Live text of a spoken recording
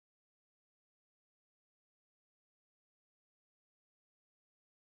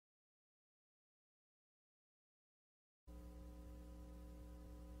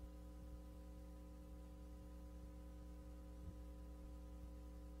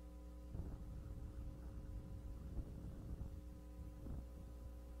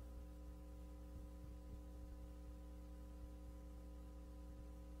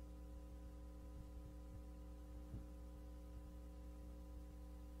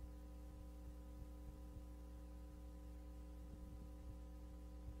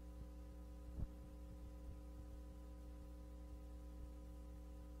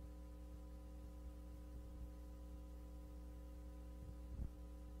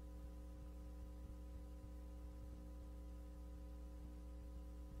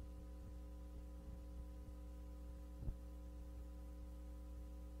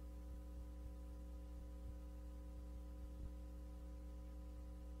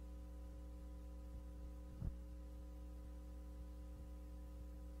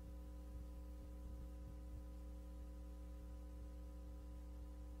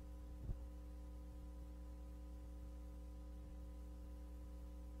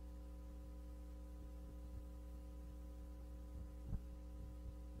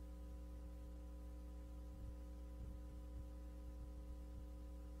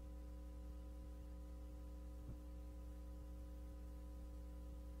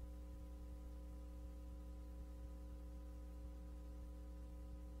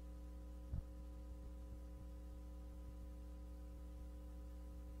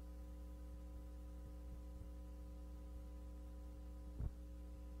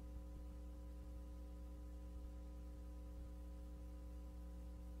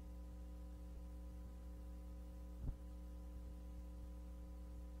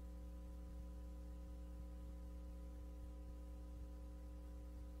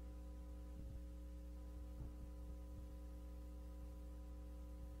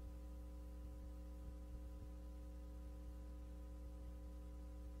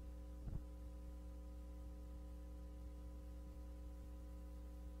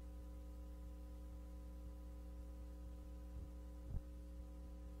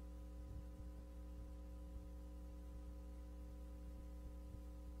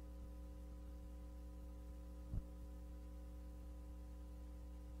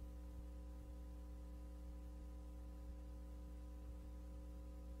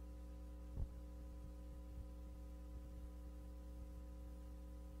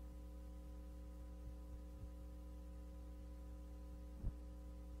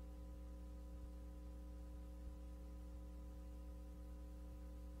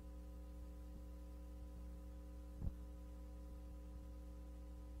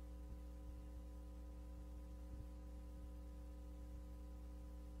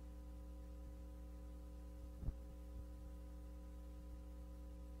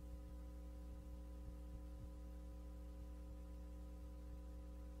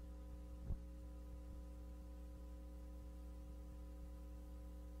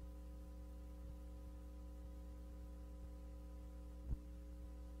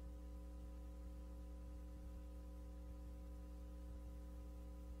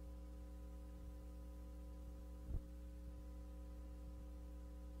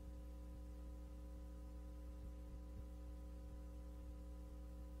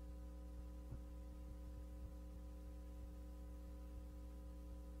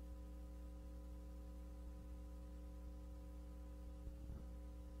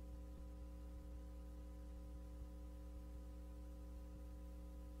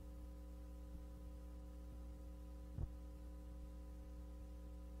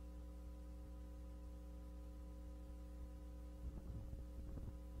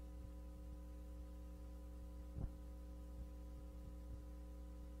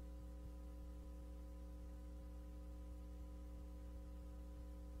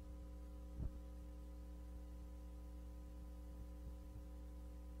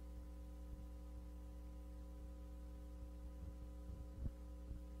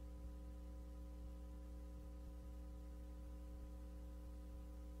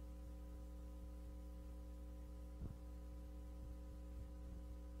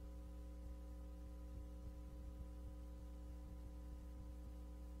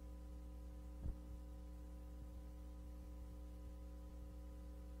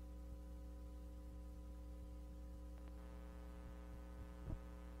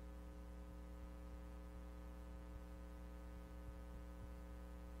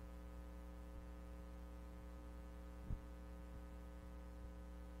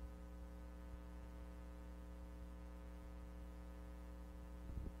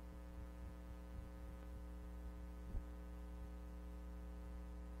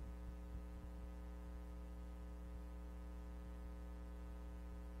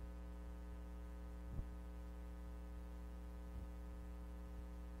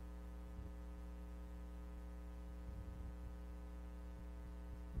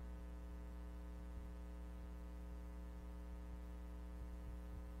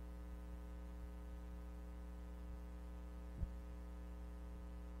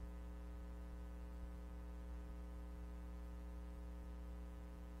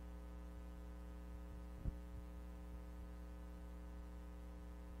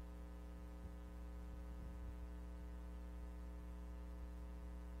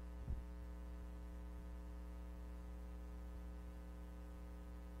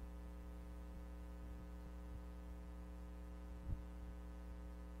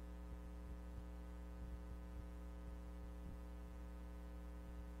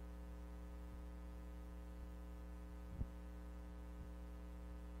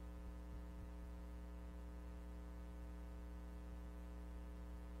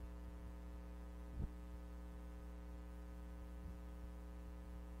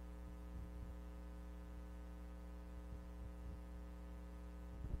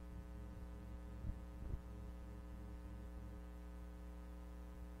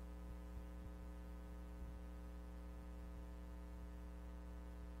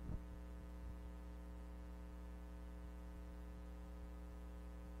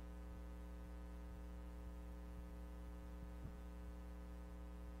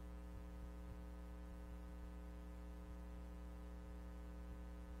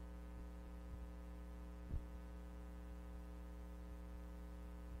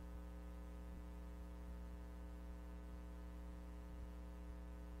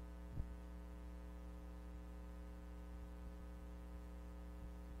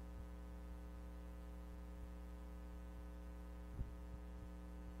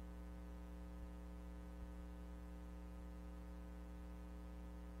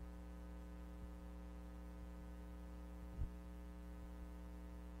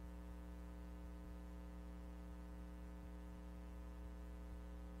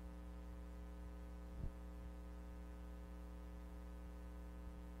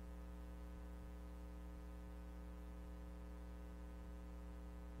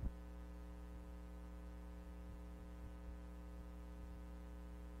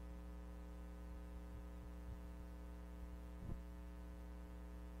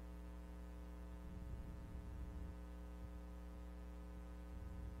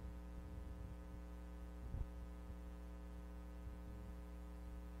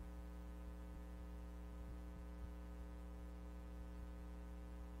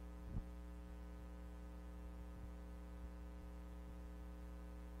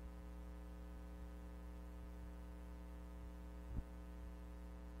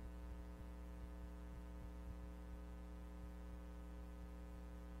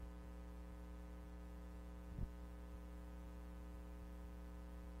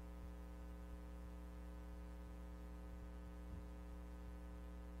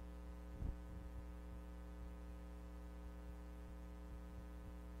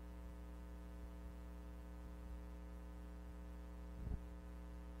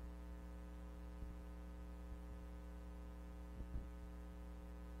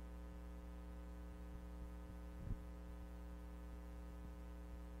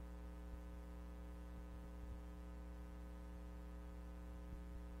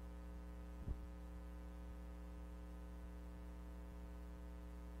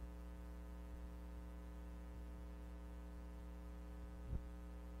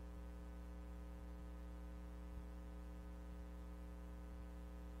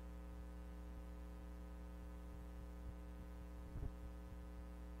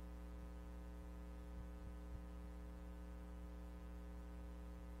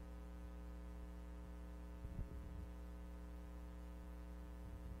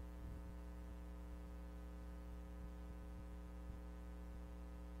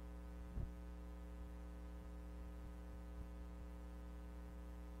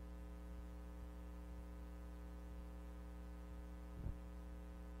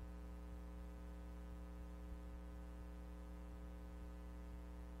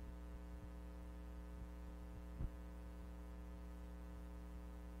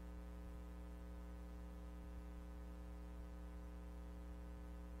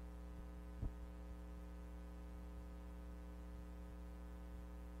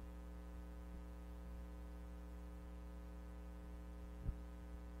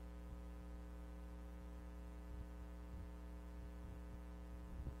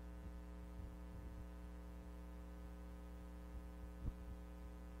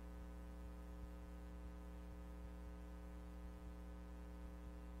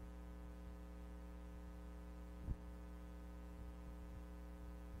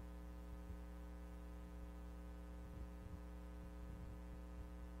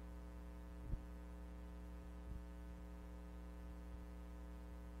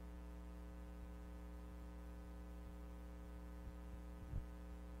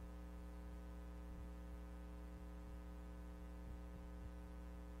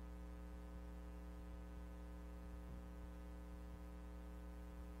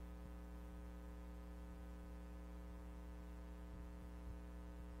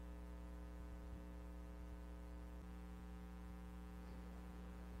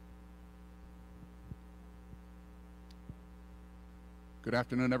Good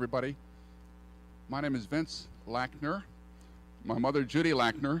afternoon, everybody. My name is Vince Lackner. My mother, Judy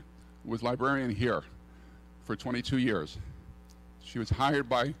Lackner, was librarian here for 22 years. She was hired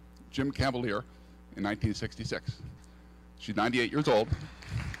by Jim Cavalier in 1966. She's 98 years old.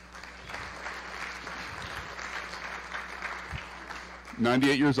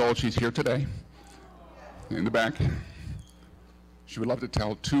 She's here today in the back. She would love to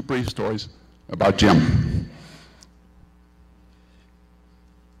tell two brief stories about Jim.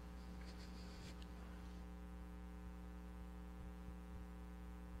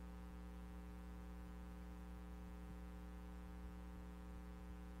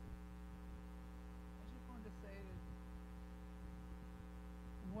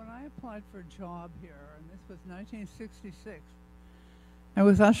 When I applied for a job here, and this was 1966, I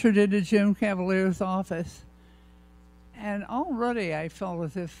was ushered into Jim Cavalier's office, and already I felt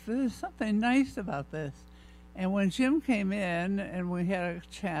as if there's something nice about this. And when Jim came in and we had a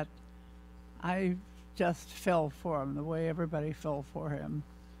chat, I just fell for him the way everybody fell for him.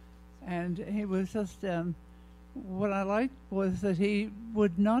 And he was just, what I liked was that he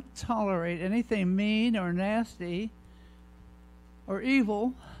would not tolerate anything mean or nasty or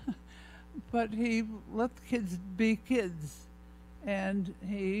evil, but he let kids be kids. And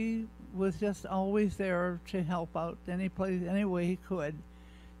he was just always there to help out any way he could.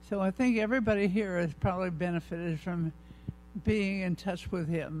 So I think everybody here has probably benefited from being in touch with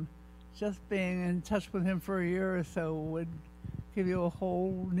him. Just being in touch with him for a year or so would give you a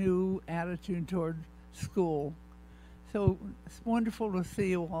whole new attitude toward school. So it's wonderful to see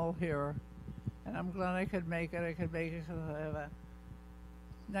you all here. And I'm glad I could make it. I could make it because I have a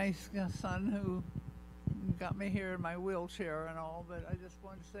nice son who got me here in my wheelchair and all, but I just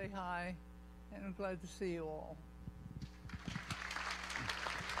wanted to say hi, and I'm glad to see you all.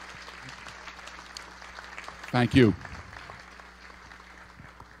 Thank you.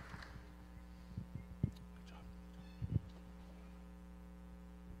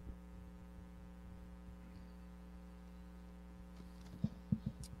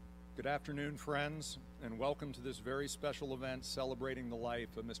 Good afternoon, friends, and welcome to this very special event celebrating the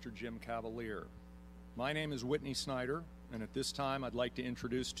life of Mr. Jim Cavalier. My name is Whitney Snyder, and at this time I'd like to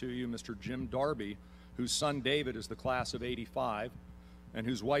introduce to you Mr. Jim Darby, whose son David is the class of '85, and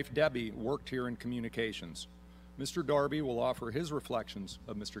whose wife Debbie worked here in communications. Mr. Darby will offer his reflections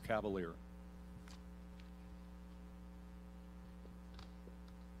of Mr. Cavalier.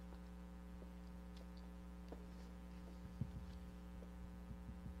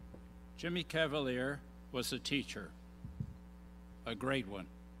 Jimmy Cavalier was a teacher, a great one.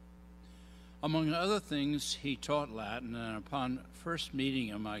 Among other things, he taught Latin, and upon first meeting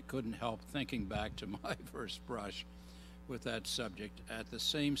him, I couldn't help thinking back to my first brush with that subject at the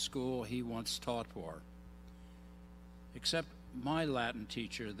same school he once taught for. Except my Latin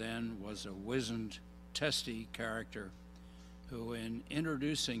teacher then was a wizened, testy character who, in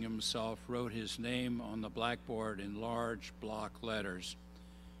introducing himself, wrote his name on the blackboard in large block letters,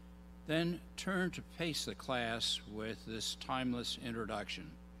 then turned to face the class with this timeless introduction.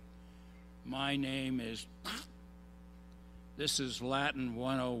 My name is, this is Latin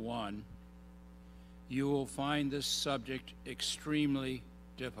 101. You will find this subject extremely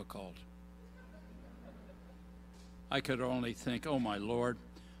difficult. I could only think, oh my Lord,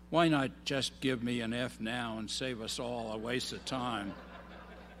 why not just give me an F now and save us all a waste of time?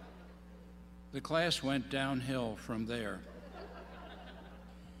 The class went downhill from there.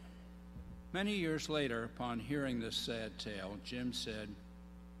 Many years later, upon hearing this sad tale, Jim said,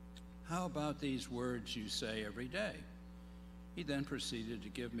 "How about these words you say every day?" He then proceeded to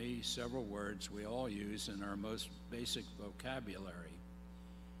give me several words we all use in our most basic vocabulary.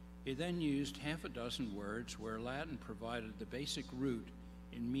 He then used half a dozen words where Latin provided the basic root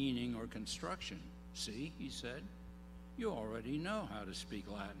in meaning or construction. "See," he said, "you already know how to speak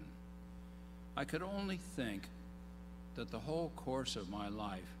Latin." I could only think that the whole course of my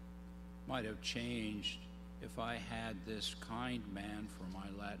life might have changed if I had this kind man for my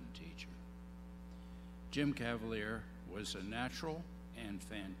Latin teacher. Jim Cavalier was a natural and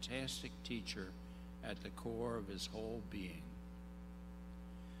fantastic teacher at the core of his whole being.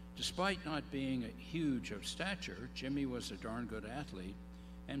 Despite not being huge of stature, Jimmy was a darn good athlete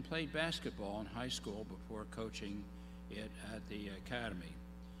and played basketball in high school before coaching it at the academy.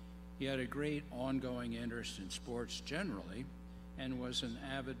 He had a great ongoing interest in sports generally and was an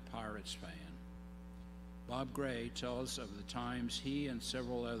avid Pirates fan. Bob Gray tells of the times he and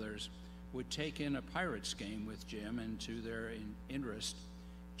several others would take in a Pirates game with Jim, and to their interest,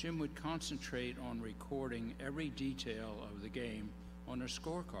 Jim would concentrate on recording every detail of the game on a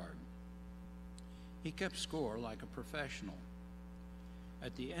scorecard. He kept score like a professional.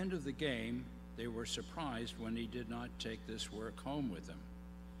 At the end of the game, they were surprised when he did not take this work home with him.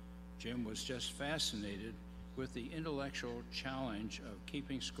 Jim was just fascinated with the intellectual challenge of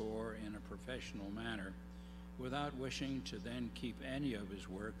keeping score in a professional manner without wishing to then keep any of his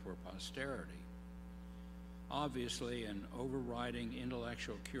work for posterity. Obviously, an overriding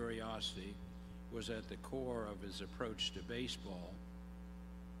intellectual curiosity was at the core of his approach to baseball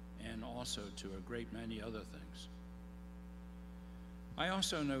and also to a great many other things. I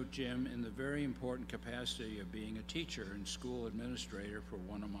also know Jim in the very important capacity of being a teacher and school administrator for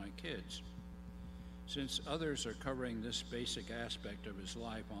one of my kids. Since others are covering this basic aspect of his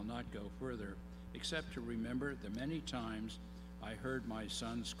life, I'll not go further, except to remember the many times I heard my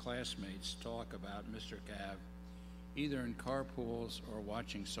son's classmates talk about Mr. Cav, either in carpools or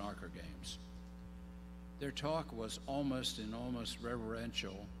watching soccer games. Their talk was almost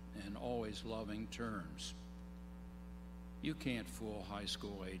reverential and always loving terms. You can't fool high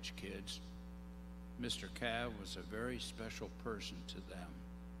school age kids. Mr. Cav was a very special person to them.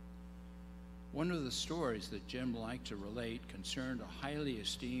 One of the stories that Jim liked to relate concerned a highly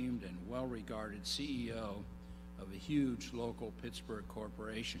esteemed and well-regarded CEO of a huge local Pittsburgh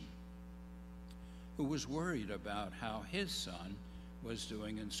corporation who was worried about how his son was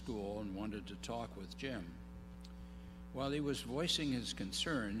doing in school and wanted to talk with Jim. While he was voicing his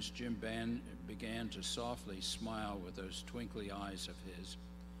concerns, Jim began to softly smile with those twinkly eyes of his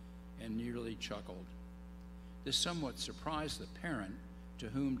and nearly chuckled. This somewhat surprised the parent, to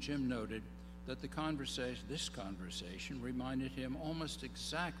whom Jim noted that this conversation reminded him almost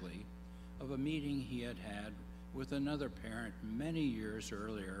exactly of a meeting he had had with another parent many years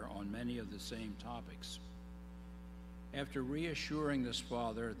earlier on many of the same topics. After reassuring this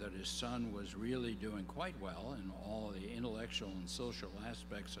father that his son was really doing quite well in all the intellectual and social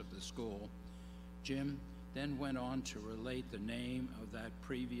aspects of the school, Jim then went on to relate the name of that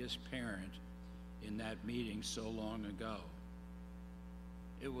previous parent in that meeting so long ago.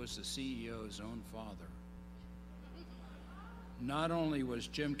 It was the CEO's own father. Not only was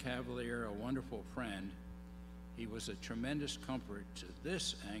Jim Cavalier a wonderful friend, he was a tremendous comfort to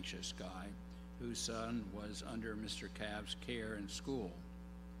this anxious guy whose son was under Mr. Cav's care in school.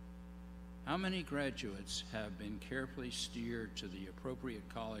 How many graduates have been carefully steered to the appropriate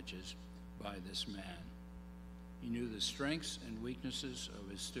colleges by this man? He knew the strengths and weaknesses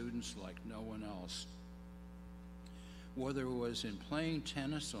of his students like no one else. Whether it was in playing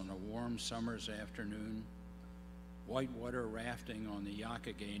tennis on a warm summer's afternoon, whitewater rafting on the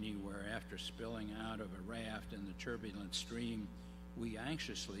Yakagani, where after spilling out of a raft in the turbulent stream, we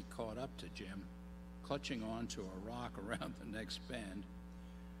anxiously caught up to Jim, clutching onto a rock around the next bend,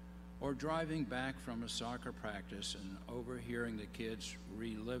 or driving back from a soccer practice and overhearing the kids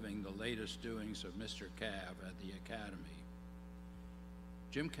reliving the latest doings of Mr. Cav at the academy.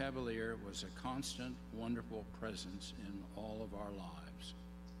 Jim Cavalier was a constant, wonderful presence in all of our lives.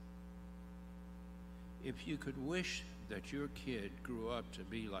 If you could wish that your kid grew up to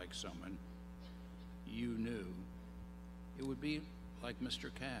be like someone you knew, it would be like Mr.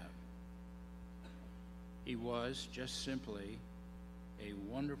 Cav. He was just simply a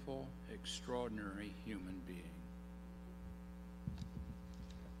wonderful, extraordinary human being.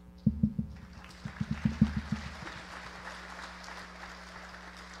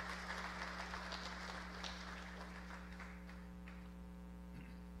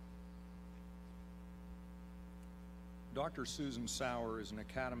 Dr. Susan Sauer is an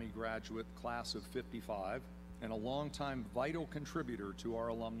Academy graduate, class of '55, and a longtime vital contributor to our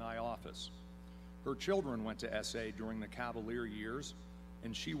alumni office. Her children went to SA during the Cavalier years,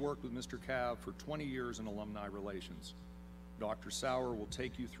 and she worked with Mr. Cav for 20 years in alumni relations. Dr. Sauer will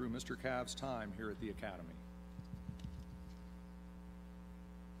take you through Mr. Cav's time here at the Academy.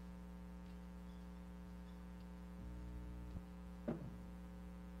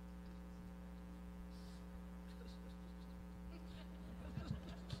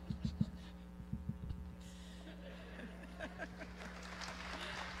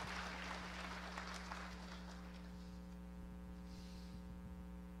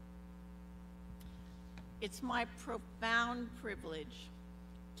 It's my profound privilege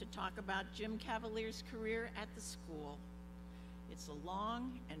to talk about Jim Cavalier's career at the school. It's a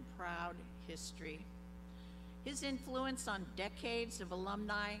long and proud history. His influence on decades of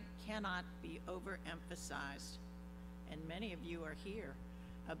alumni cannot be overemphasized, and many of you are here,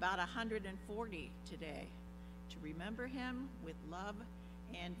 about 140 today, to remember him with love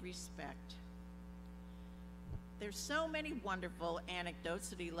and respect. There's so many wonderful anecdotes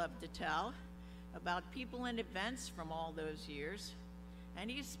that he loved to tell about people and events from all those years, and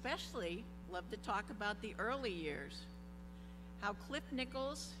he especially loved to talk about the early years, how Cliff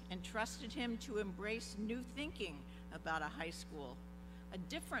Nichols entrusted him to embrace new thinking about a high school, a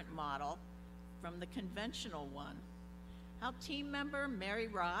different model from the conventional one. How team member Mary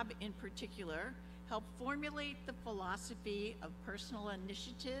Robb, in particular, helped formulate the philosophy of personal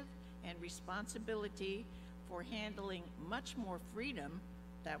initiative and responsibility for handling much more freedom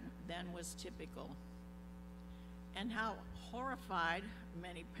than was typical. And how horrified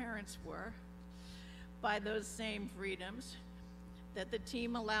many parents were by those same freedoms that the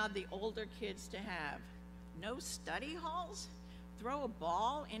team allowed the older kids to have. No study halls, throw a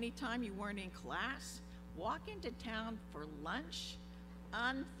ball anytime you weren't in class, walk into town for lunch,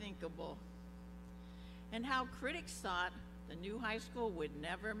 unthinkable. And how critics thought the new high school would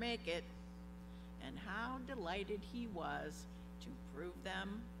never make it, and how delighted he was to prove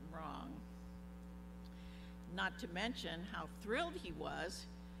them wrong. Not to mention how thrilled he was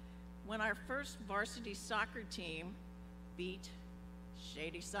when our first varsity soccer team beat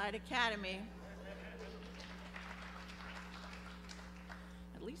Shadyside Academy.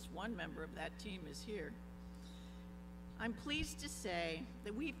 At least one member of that team is here. I'm pleased to say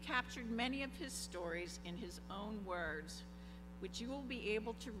that we've captured many of his stories in his own words, which you will be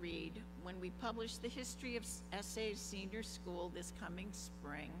able to read when we publish the history of SA's senior school this coming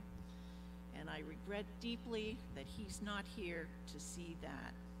spring. And I regret deeply that he's not here to see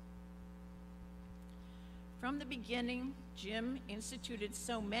that. From the beginning, Jim instituted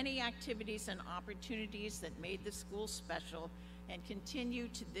so many activities and opportunities that made the school special and continue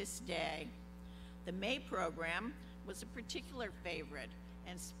to this day. The May program was a particular favorite,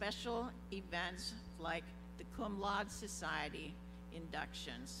 and special events like the Cum Laude Society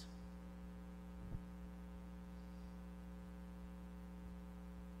inductions.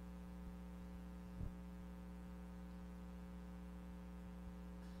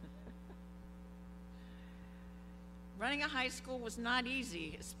 Running a high school was not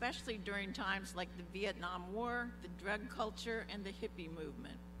easy, especially during times like the Vietnam War, the drug culture, and the hippie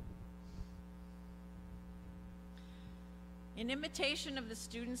movement. In imitation of the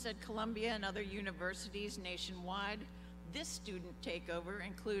students at Columbia and other universities nationwide, this student takeover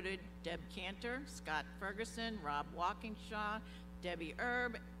included Deb Cantor, Scott Ferguson, Rob Walkinshaw, Debbie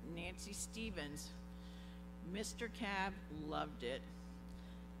Erb, Nancy Stevens. Mr. Cav loved it.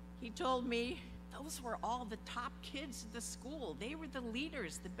 He told me those were all the top kids at the school. They were the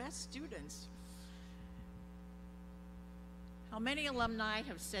leaders, the best students. How many alumni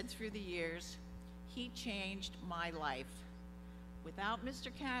have said through the years, he changed my life. Without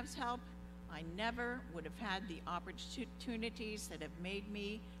Mr. Cav's help, I never would have had the opportunities that have made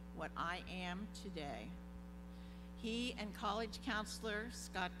me what I am today. He and college counselor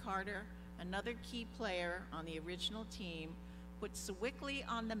Scott Carter, another key player on the original team, put Sewickley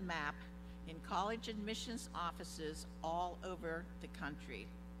on the map in college admissions offices all over the country.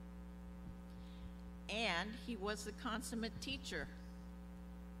 And he was the consummate teacher.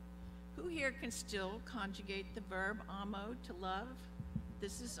 Who here can still conjugate the verb amo, to love?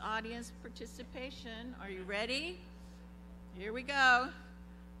 This is audience participation. Are you ready? Here we go.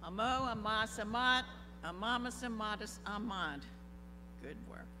 Amo, amas, amat, amamas, amadas, amad. Good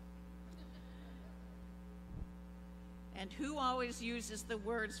work. And who always uses the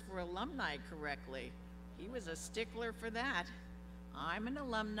words for alumni correctly? He was a stickler for that. I'm an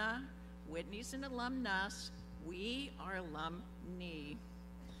alumna, Whitney's an alumnus, we are alumni.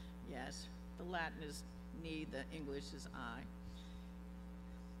 Yes, the Latin is ni, the English is I.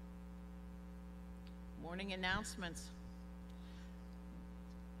 Morning announcements.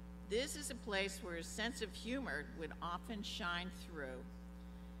 This is a place where his sense of humor would often shine through,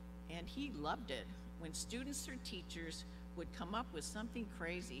 and he loved it when students or teachers would come up with something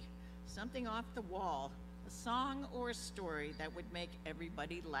crazy, something off the wall, a song or a story that would make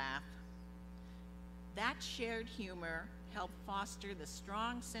everybody laugh. That shared humor helped foster the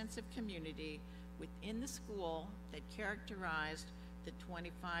strong sense of community within the school that characterized the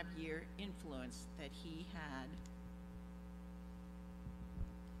 25-year influence that he had.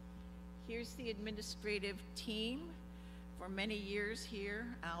 Here's the administrative team. For many years here,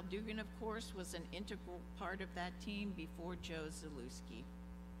 Al Dugan, of course, was an integral part of that team before Joe Zalewski.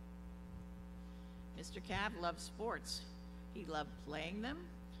 Mr. Cav loved sports. He loved playing them,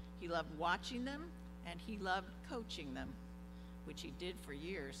 he loved watching them, and he loved coaching them, which he did for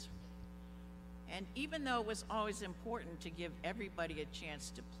years. And even though it was always important to give everybody a chance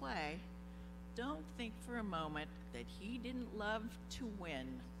to play, don't think for a moment that he didn't love to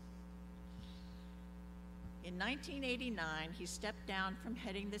win. In 1989, he stepped down from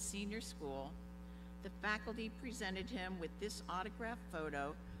heading the senior school. The faculty presented him with this autographed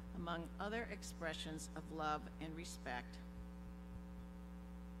photo, among other expressions of love and respect.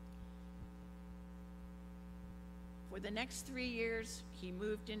 For the next 3 years, he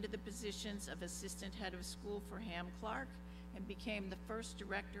moved into the positions of assistant head of school for Ham Clark and became the first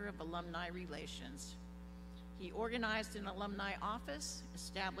director of alumni relations. He organized an alumni office,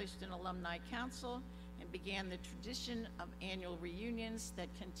 established an alumni council, and began the tradition of annual reunions that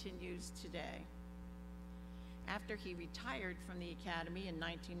continues today. After he retired from the academy in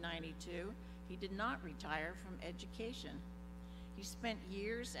 1992, he did not retire from education. He spent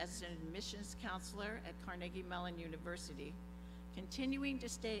years as an admissions counselor at Carnegie Mellon University, continuing to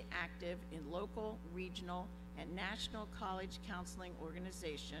stay active in local, regional, and national college counseling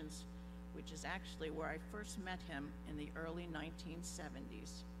organizations, which is actually where I first met him in the early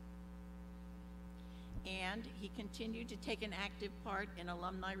 1970s. And he continued to take an active part in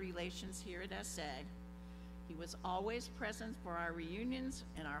alumni relations here at SA. He was always present for our reunions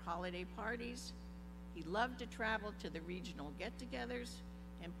and our holiday parties. He loved to travel to the regional get-togethers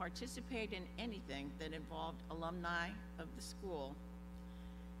and participate in anything that involved alumni of the school.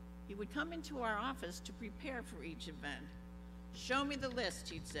 He would come into our office to prepare for each event. "Show me the list,"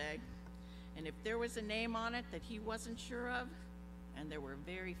 he'd say. And if there was a name on it that he wasn't sure of, and there were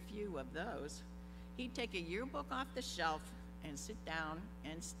very few of those, he'd take a yearbook off the shelf and sit down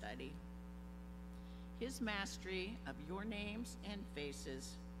and study. His mastery of your names and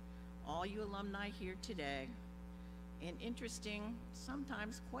faces, all you alumni here today, and interesting,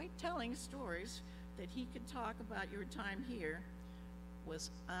 sometimes quite telling stories that he could talk about your time here, was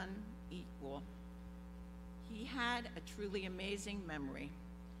unequal. He had a truly amazing memory,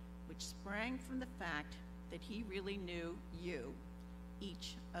 which sprang from the fact that he really knew you,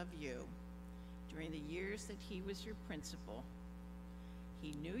 each of you, during the years that he was your principal.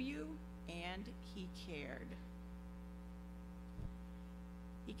 He knew you and he cared.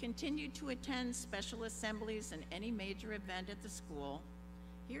 He continued to attend special assemblies and any major event at the school.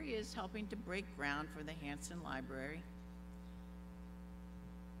 Here he is helping to break ground for the Hanson Library.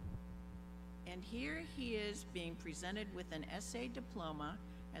 And here he is being presented with an SA diploma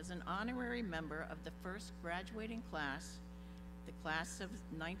as an honorary member of the first graduating class, the class of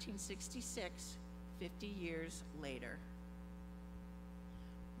 1966, 50 years later.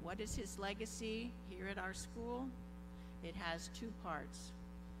 What is his legacy here at our school? It has two parts.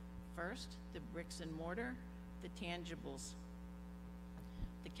 First, the bricks and mortar, the tangibles.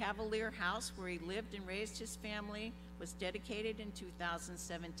 The Cavalier house where he lived and raised his family was dedicated in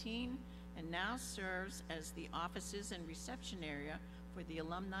 2017 and now serves as the offices and reception area for the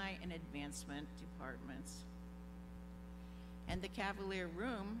alumni and advancement departments. And the Cavalier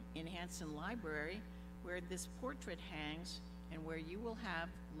room in Hanson Library where this portrait hangs and where you will have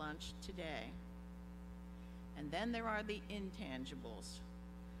lunch today. And then there are the intangibles,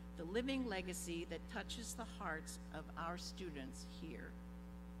 the living legacy that touches the hearts of our students here.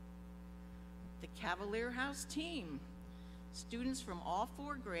 The Cavalier House team, students from all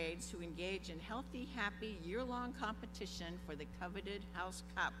 4 grades who engage in healthy, happy, year-long competition for the coveted House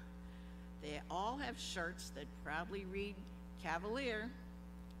Cup. They all have shirts that proudly read Cavalier.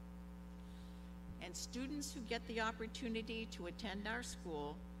 And students who get the opportunity to attend our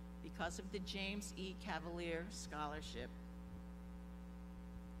school because of the James E. Cavalier Scholarship.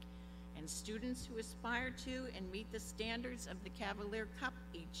 And students who aspire to and meet the standards of the Cavalier Cup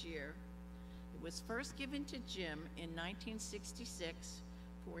each year. It was first given to Jim in 1966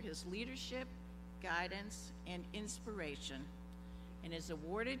 for his leadership, guidance, and inspiration, and is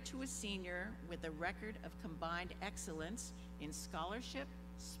awarded to a senior with a record of combined excellence in scholarship,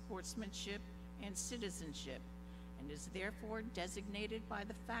 sportsmanship, and citizenship, and is therefore designated by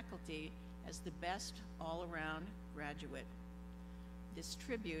the faculty as the best all-around graduate. This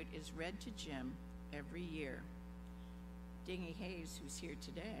tribute is read to Jim every year. Dingy Hayes, who's here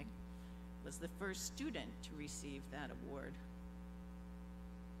today, was the first student to receive that award.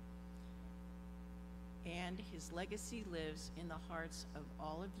 And his legacy lives in the hearts of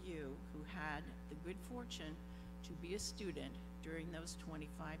all of you who had the good fortune to be a student during those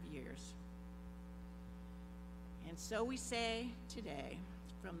 25 years. And so we say today,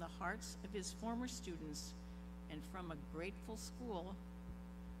 from the hearts of his former students and from a grateful school,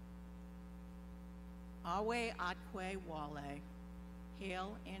 Awe Atque Wale,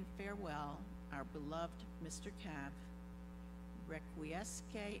 hail and farewell, our beloved Mr. Cav. Requiesce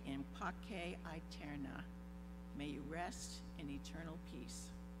in pace aeterna. May you rest in eternal peace.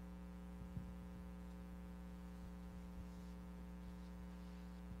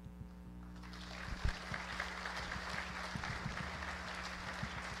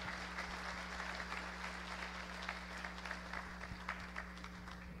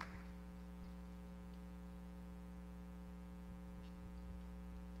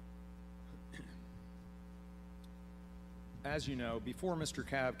 As you know, before Mr.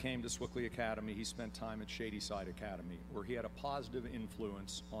 Cav came to Swickley Academy, he spent time at Shadyside Academy, where he had a positive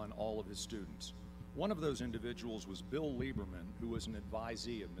influence on all of his students. One of those individuals was Bill Lieberman, who was an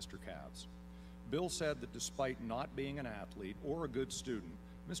advisee of Mr. Cav's. Bill said that despite not being an athlete or a good student,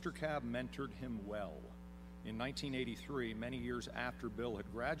 Mr. Cav mentored him well. In 1983, many years after Bill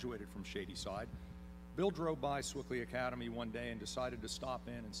had graduated from Shadyside, Bill drove by Swickley Academy one day and decided to stop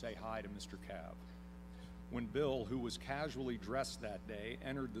in and say hi to Mr. Cav. When Bill, who was casually dressed that day,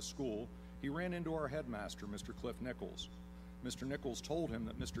 entered the school, he ran into our headmaster, Mr. Cliff Nichols. Mr. Nichols told him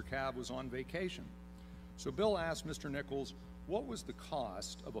that Mr. Cav was on vacation. So Bill asked Mr. Nichols what was the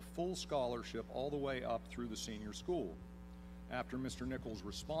cost of a full scholarship all the way up through the senior school. After Mr. Nichols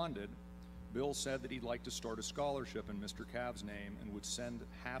responded, Bill said that he'd like to start a scholarship in Mr. Cav's name and would send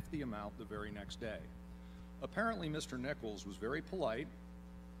half the amount the very next day. Apparently, Mr. Nichols was very polite,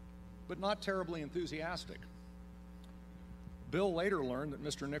 but not terribly enthusiastic. Bill later learned that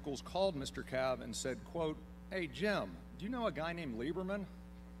Mr. Nichols called Mr. Cav and said, quote, "Hey, Jim, do you know a guy named Lieberman?"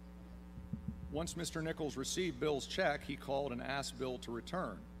 Once Mr. Nichols received Bill's check, he called and asked Bill to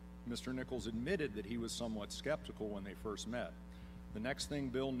return. Mr. Nichols admitted that he was somewhat skeptical when they first met. The next thing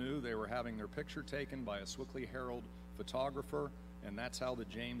Bill knew, they were having their picture taken by a Swickley Herald photographer, and that's how the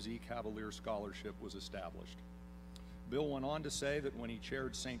James E. Cavalier Scholarship was established. Bill went on to say that when he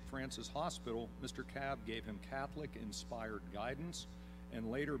chaired St. Francis Hospital, Mr. Cav gave him Catholic-inspired guidance, and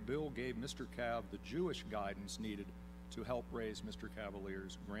later Bill gave Mr. Cav the Jewish guidance needed to help raise Mr.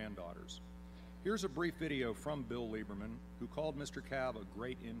 Cavalier's granddaughters. Here's a brief video from Bill Lieberman, who called Mr. Cav a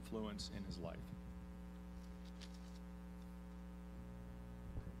great influence in his life.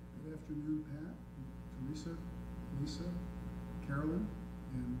 Good afternoon, Pat, Teresa, Lisa, Carolyn,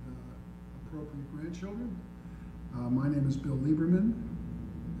 and appropriate grandchildren. My name is Bill Lieberman,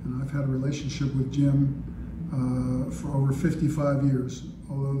 and I've had a relationship with Jim for over 55 years,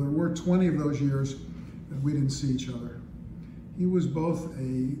 although there were 20 of those years that we didn't see each other. He was both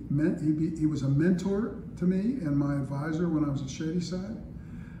he was a mentor to me and my advisor when I was at Shadyside.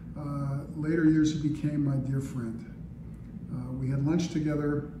 Later years, he became my dear friend. We had lunch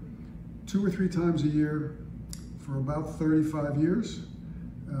together 2 or 3 times a year for about 35 years,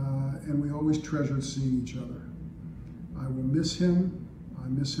 and we always treasured seeing each other. I will miss him. I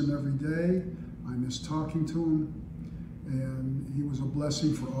miss him every day. I miss talking to him, and he was a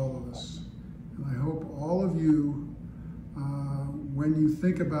blessing for all of us. And I hope all of you, when you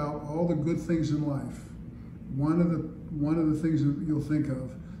think about all the good things in life, one of the things that you'll think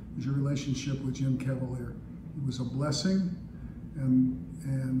of is your relationship with Jim Cavalier. It was a blessing,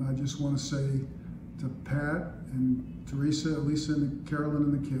 and I just want to say to Pat and Teresa, Lisa, and Carolyn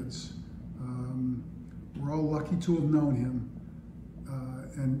and the kids, we're all lucky to have known him,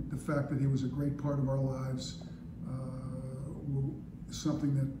 and the fact that he was a great part of our lives is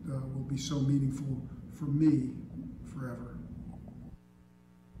something that will be so meaningful for me forever.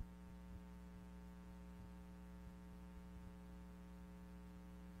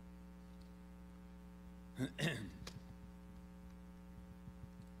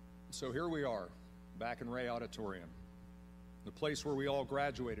 So here we are, back in Rea Auditorium, the place where we all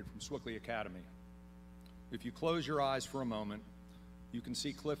graduated from Swickley Academy. If you close your eyes for a moment, you can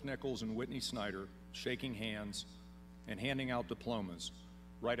see Cliff Nichols and Whitney Snyder shaking hands and handing out diplomas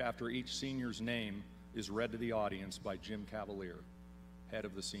right after each senior's name is read to the audience by Jim Cavalier, head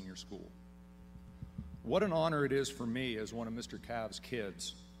of the senior school. What an honor it is for me as one of Mr. Cav's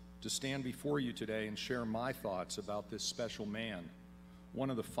kids to stand before you today and share my thoughts about this special man, one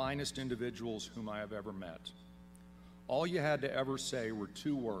of the finest individuals whom I have ever met. All you had to ever say were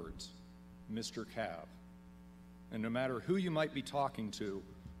 2 words, Mr. Cav. And no matter who you might be talking to,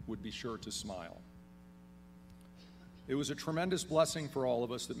 would be sure to smile. It was a tremendous blessing for all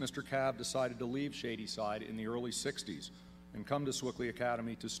of us that Mr. Cav decided to leave Shadyside in the early 60s and come to Swickley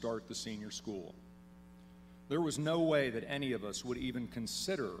Academy to start the senior school. There was no way that any of us would even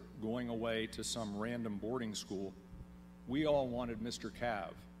consider going away to some random boarding school. We all wanted Mr.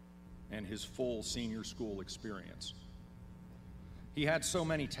 Cav and his full senior school experience. He had so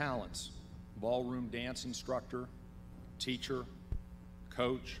many talents: ballroom dance instructor, teacher,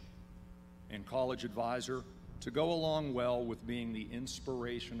 coach, and college advisor, to go along well with being the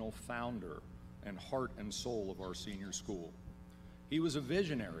inspirational founder and heart and soul of our senior school. He was a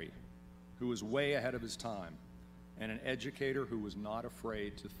visionary who was way ahead of his time, and an educator who was not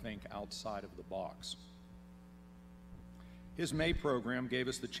afraid to think outside of the box. His May program gave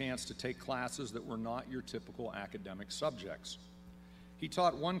us the chance to take classes that were not your typical academic subjects. He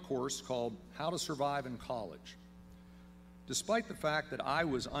taught one course called How to Survive in College. Despite the fact that I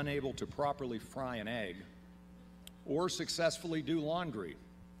was unable to properly fry an egg, or successfully do laundry.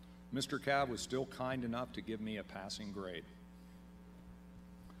 Mr. Cav was still kind enough to give me a passing grade.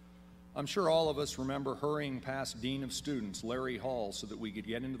 I'm sure all of us remember hurrying past Dean of Students, Larry Hall, so that we could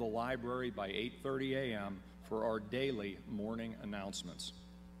get into the library by 8:30 a.m. for our daily morning announcements.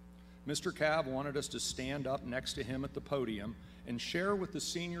 Mr. Cav wanted us to stand up next to him at the podium and share with the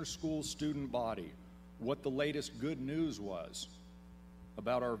senior school student body what the latest good news was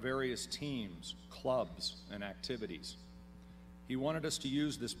about our various teams, clubs, and activities. He wanted us to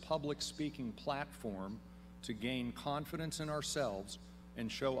use this public speaking platform to gain confidence in ourselves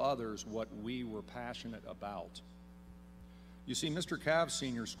and show others what we were passionate about. You see, Mr. Cav's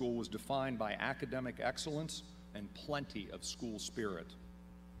senior school was defined by academic excellence and plenty of school spirit.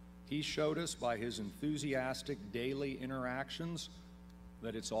 He showed us by his enthusiastic daily interactions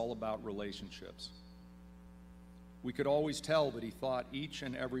that it's all about relationships. We could always tell that he thought each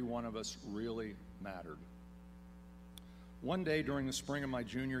and every one of us really mattered. One day during the spring of my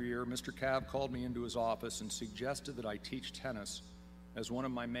junior year, Mr. Cav called me into his office and suggested that I teach tennis as one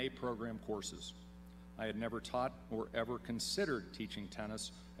of my May program courses. I had never taught or ever considered teaching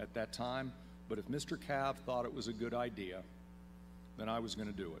tennis at that time, but if Mr. Cav thought it was a good idea, then I was going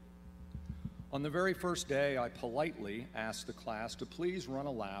to do it. On the very first day, I politely asked the class to please run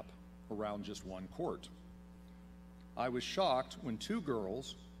a lap around just one court. I was shocked when two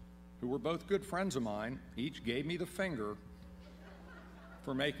girls, who were both good friends of mine, each gave me the finger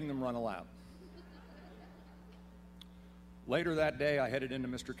for making them run a lap. Later that day, I headed into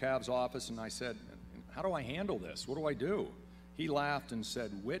Mr. Cav's office and I said, "How do I handle this? What do I do?" He laughed and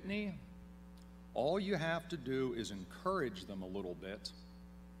said, "Whitney, all you have to do is encourage them a little bit,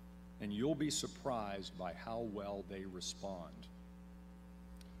 and you'll be surprised by how well they respond."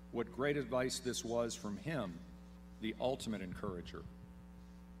 What great advice this was from him, the ultimate encourager.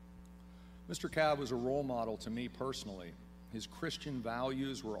 Mr. Cav was a role model to me personally. His Christian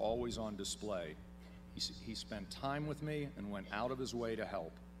values were always on display. He spent time with me and went out of his way to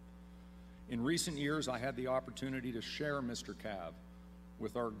help. In recent years, I had the opportunity to share Mr. Cav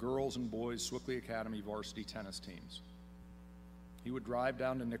with our girls and boys Swickley Academy varsity tennis teams. He would drive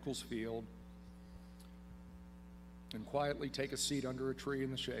down to Nichols Field and quietly take a seat under a tree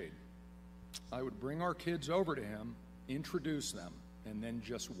in the shade. I would bring our kids over to him, introduce them, and then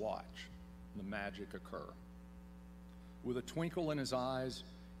just watch the magic occur. With a twinkle in his eyes,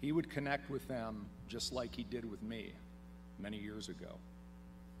 he would connect with them just like he did with me many years ago.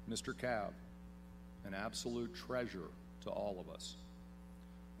 Mr. Cav, an absolute treasure to all of us.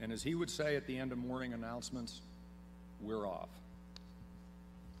 And as he would say at the end of morning announcements, we're off.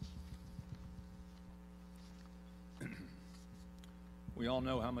 We all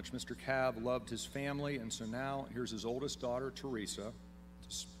know how much Mr. Cav loved his family, and so now here's his oldest daughter, Teresa,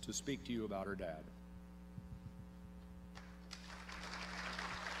 to speak to you about her dad.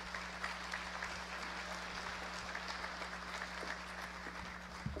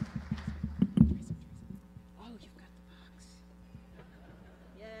 Oh, you've got the box.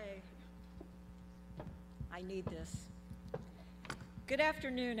 Yay. I need this. Good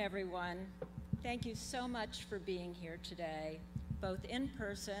afternoon, everyone. Thank you so much for being here today, both in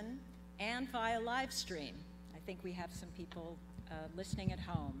person and via live stream. I think we have some people listening at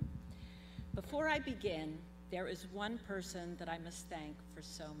home. Before I begin, there is one person that I must thank for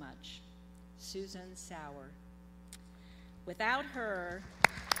so much, Susan Sauer. Without her,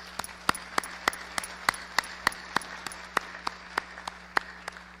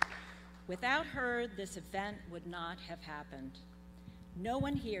 this event would not have happened. No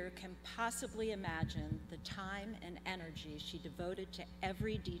one here can possibly imagine the time and energy she devoted to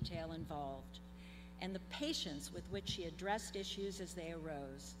every detail involved, and the patience with which she addressed issues as they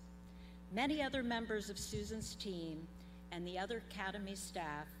arose. Many other members of Susan's team and the other Academy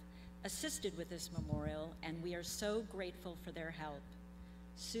staff assisted with this memorial, and we are so grateful for their help.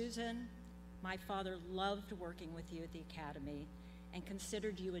 Susan, my father loved working with you at the Academy and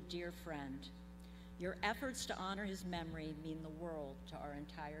considered you a dear friend. Your efforts to honor his memory mean the world to our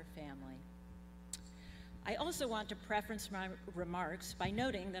entire family. I also want to preface my remarks by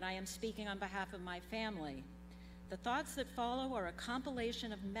noting that I am speaking on behalf of my family. The thoughts that follow are a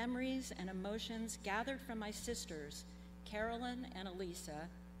compilation of memories and emotions gathered from my sisters, Carolyn and Elisa,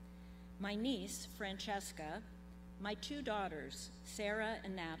 my niece, Francesca, my two daughters, Sarah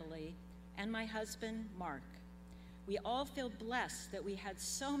and Natalie, and my husband, Mark. We all feel blessed that we had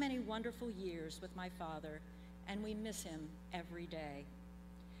so many wonderful years with my father, and we miss him every day.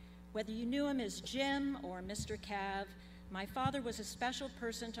 Whether you knew him as Jim or Mr. Cav, my father was a special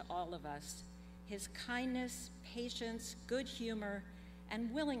person to all of us. His kindness, patience, good humor,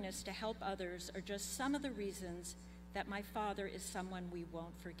 and willingness to help others are just some of the reasons that my father is someone we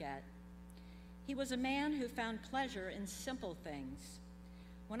won't forget. He was a man who found pleasure in simple things.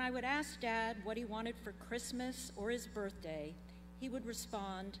 When I would ask Dad what he wanted for Christmas or his birthday, he would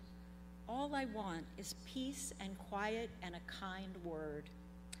respond, "All I want is peace and quiet and a kind word."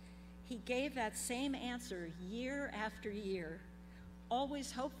 He gave that same answer year after year,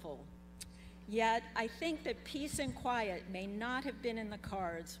 always hopeful. Yet, I think that peace and quiet may not have been in the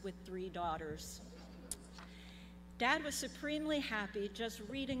cards with 3 daughters. Dad was supremely happy just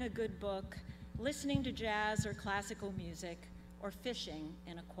reading a good book, listening to jazz or classical music, or fishing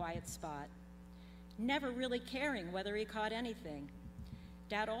in a quiet spot, never really caring whether he caught anything.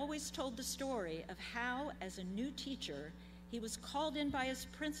 Dad always told the story of how, as a new teacher, he was called in by his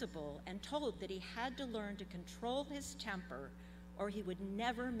principal and told that he had to learn to control his temper or he would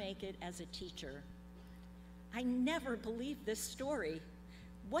never make it as a teacher. I never believed this story.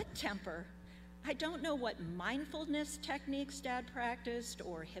 What temper? I don't know what mindfulness techniques Dad practiced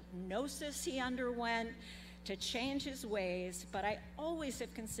or hypnosis he underwent to change his ways, but I always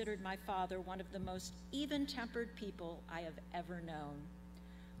have considered my father one of the most even-tempered people I have ever known.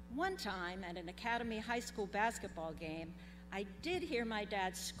 One time at an Academy High School basketball game, I did hear my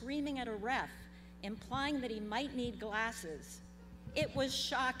dad screaming at a ref, implying that he might need glasses. It was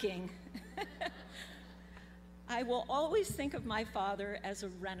shocking. I will always think of my father as a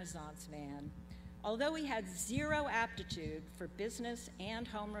Renaissance man. Although he had zero aptitude for business and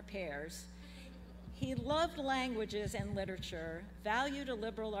home repairs, he loved languages and literature, valued a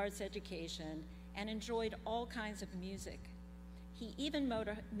liberal arts education, and enjoyed all kinds of music. He even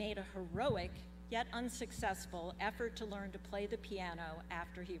made a heroic, yet unsuccessful, effort to learn to play the piano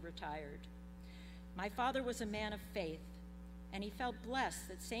after he retired. My father was a man of faith, and he felt blessed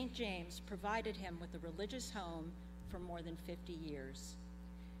that St. James provided him with a religious home for more than 50 years.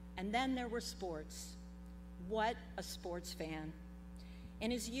 And then there were sports. What a sports fan.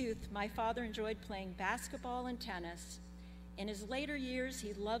 In his youth, my father enjoyed playing basketball and tennis. In his later years,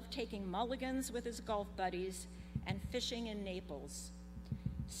 he loved taking mulligans with his golf buddies and fishing in Naples.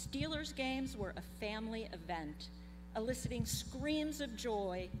 Steelers games were a family event, eliciting screams of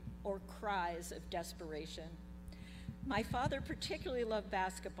joy or cries of desperation. My father particularly loved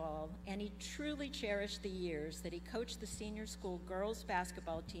basketball, and he truly cherished the years that he coached the senior school girls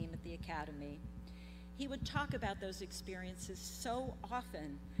basketball team at the academy. He would talk about those experiences so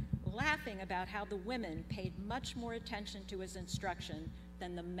often, laughing about how the women paid much more attention to his instruction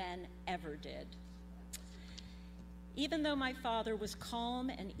than the men ever did. Even though my father was calm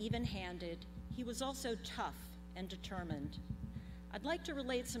and even-handed, he was also tough and determined. I'd like to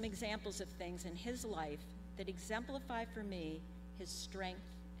relate some examples of things in his life that exemplify for me his strength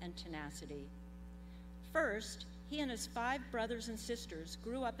and tenacity. First, he and his 5 brothers and sisters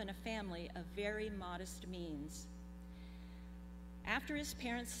grew up in a family of very modest means. After his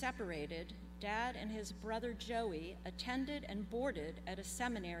parents separated, Dad and his brother Joey attended and boarded at a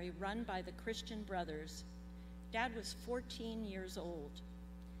seminary run by the Christian Brothers. Dad was 14 years old.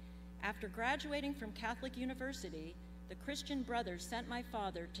 After graduating from Catholic University, the Christian Brothers sent my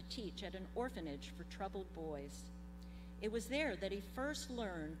father to teach at an orphanage for troubled boys. It was there that he first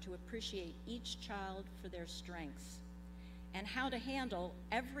learned to appreciate each child for their strengths and how to handle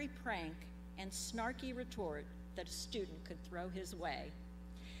every prank and snarky retort that a student could throw his way.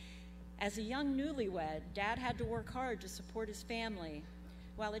 As a young newlywed, Dad had to work hard to support his family.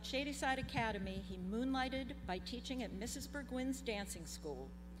 While at Shadyside Academy, he moonlighted by teaching at Mrs. Burgwyn's dancing school.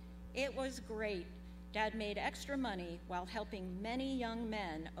 It was great. Dad made extra money while helping many young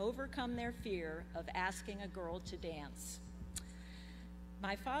men overcome their fear of asking a girl to dance.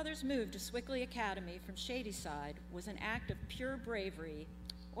 My father's move to Swickley Academy from Shadyside was an act of pure bravery,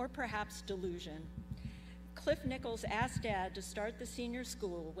 or perhaps delusion. Cliff Nichols asked Dad to start the senior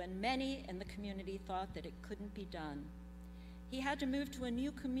school when many in the community thought that it couldn't be done. He had to move to a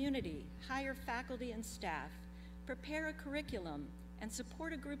new community, hire faculty and staff, prepare a curriculum, and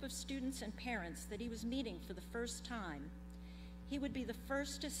support a group of students and parents that he was meeting for the first time. He would be the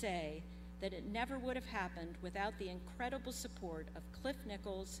first to say that it never would have happened without the incredible support of Cliff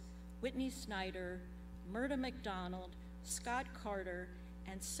Nichols, Whitney Snyder, Myrta McDonald, Scott Carter,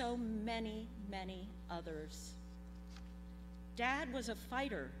 and so many, many others. Dad was a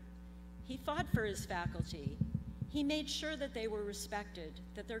fighter. He fought for his faculty. He made sure that they were respected,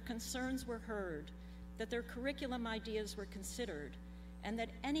 that their concerns were heard, that their curriculum ideas were considered, and that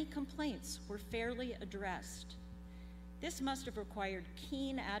any complaints were fairly addressed. This must have required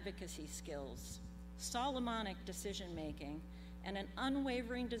keen advocacy skills, Solomonic decision-making, and an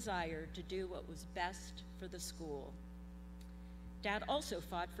unwavering desire to do what was best for the school. Dad also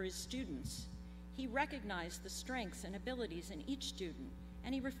fought for his students. He recognized the strengths and abilities in each student,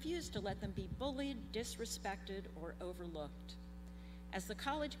 and he refused to let them be bullied, disrespected, or overlooked. As the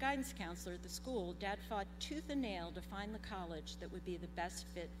college guidance counselor at the school, Dad fought tooth and nail to find the college that would be the best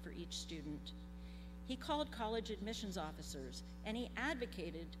fit for each student. He called college admissions officers, and he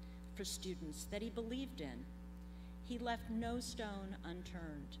advocated for students that he believed in. He left no stone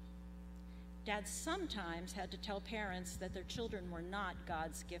unturned. Dad sometimes had to tell parents that their children were not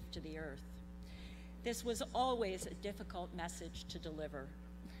God's gift to the earth. This was always a difficult message to deliver.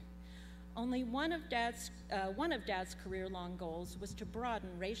 Only one of Dad's career-long goals was to broaden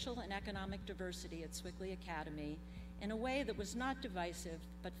racial and economic diversity at Swickley Academy in a way that was not divisive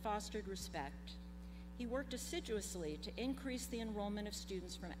but fostered respect. He worked assiduously to increase the enrollment of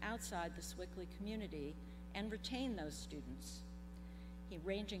students from outside the Swickley community and retain those students. He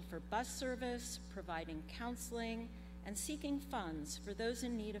ranging for bus service, providing counseling, and seeking funds for those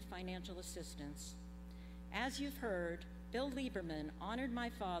in need of financial assistance. As you've heard, Bill Lieberman honored my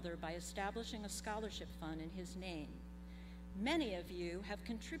father by establishing a scholarship fund in his name. Many of you have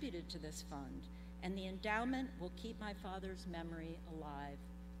contributed to this fund, and the endowment will keep my father's memory alive.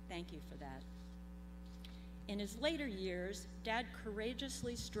 Thank you for that. In his later years, Dad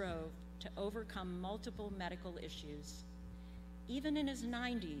courageously strove to overcome multiple medical issues. Even in his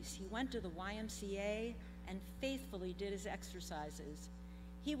 90s, he went to the YMCA and faithfully did his exercises.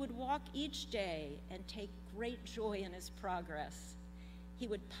 He would walk each day and take great joy in his progress. He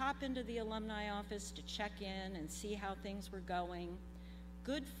would pop into the alumni office to check in and see how things were going.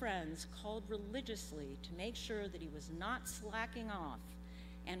 Good friends called religiously to make sure that he was not slacking off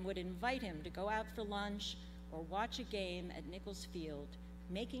and would invite him to go out for lunch or watch a game at Nichols Field,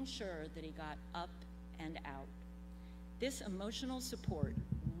 making sure that he got up and out. This emotional support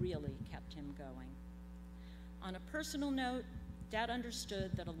really kept him going. On a personal note, Dad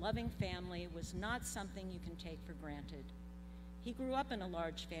understood that a loving family was not something you can take for granted. He grew up in a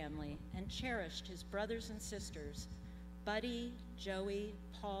large family and cherished his brothers and sisters, Buddy, Joey,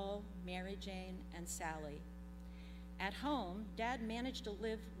 Paul, Mary Jane, and Sally. At home, Dad managed to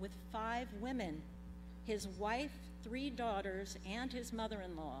live with 5 women, his wife, 3 daughters, and his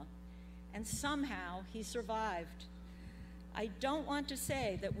mother-in-law, and somehow he survived. I don't want to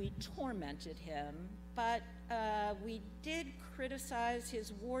say that we tormented him, but we did criticize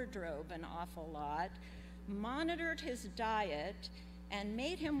his wardrobe an awful lot, monitored his diet, and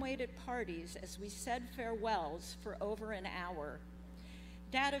made him wait at parties as we said farewells for over an hour.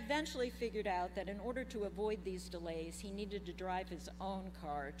 Dad eventually figured out that in order to avoid these delays, he needed to drive his own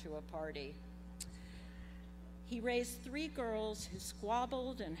car to a party. He raised 3 girls who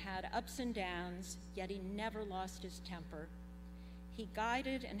squabbled and had ups and downs, yet he never lost his temper. He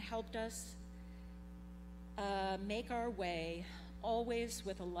guided and helped us make our way, always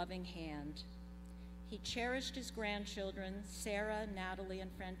with a loving hand. He cherished his grandchildren, Sarah, Natalie,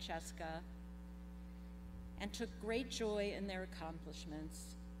 and Francesca, and took great joy in their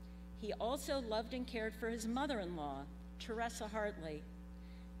accomplishments. He also loved and cared for his mother-in-law, Teresa Hartley,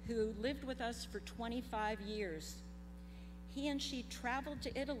 who lived with us for 25 years. He and she traveled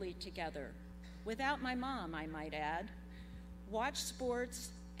to Italy together, without my mom, I might add, watched sports,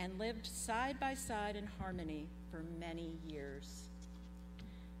 and lived side by side in harmony for many years.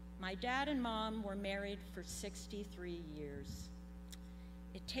 My dad and mom were married for 63 years.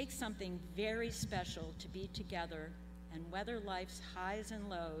 It takes something very special to be together and weather life's highs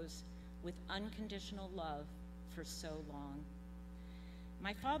and lows with unconditional love for so long.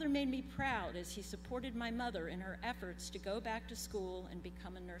 My father made me proud as he supported my mother in her efforts to go back to school and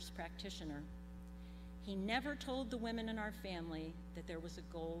become a nurse practitioner. He never told the women in our family that there was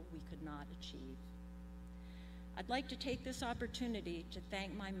a goal we could not achieve. I'd like to take this opportunity to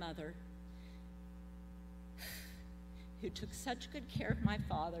thank my mother, who took such good care of my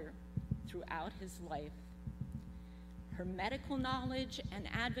father throughout his life. Her medical knowledge and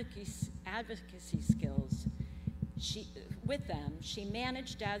advocacy skills, with them, she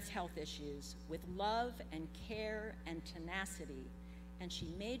managed Dad's health issues with love and care and tenacity, and she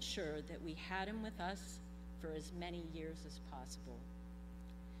made sure that we had him with us for as many years as possible.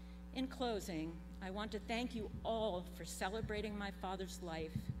 In closing, I want to thank you all for celebrating my father's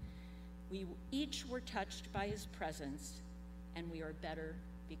life. We each were touched by his presence, and we are better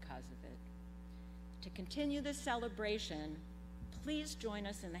because of it. To continue this celebration, please join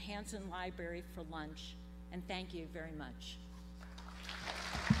us in the Hanson Library for lunch, and thank you very much.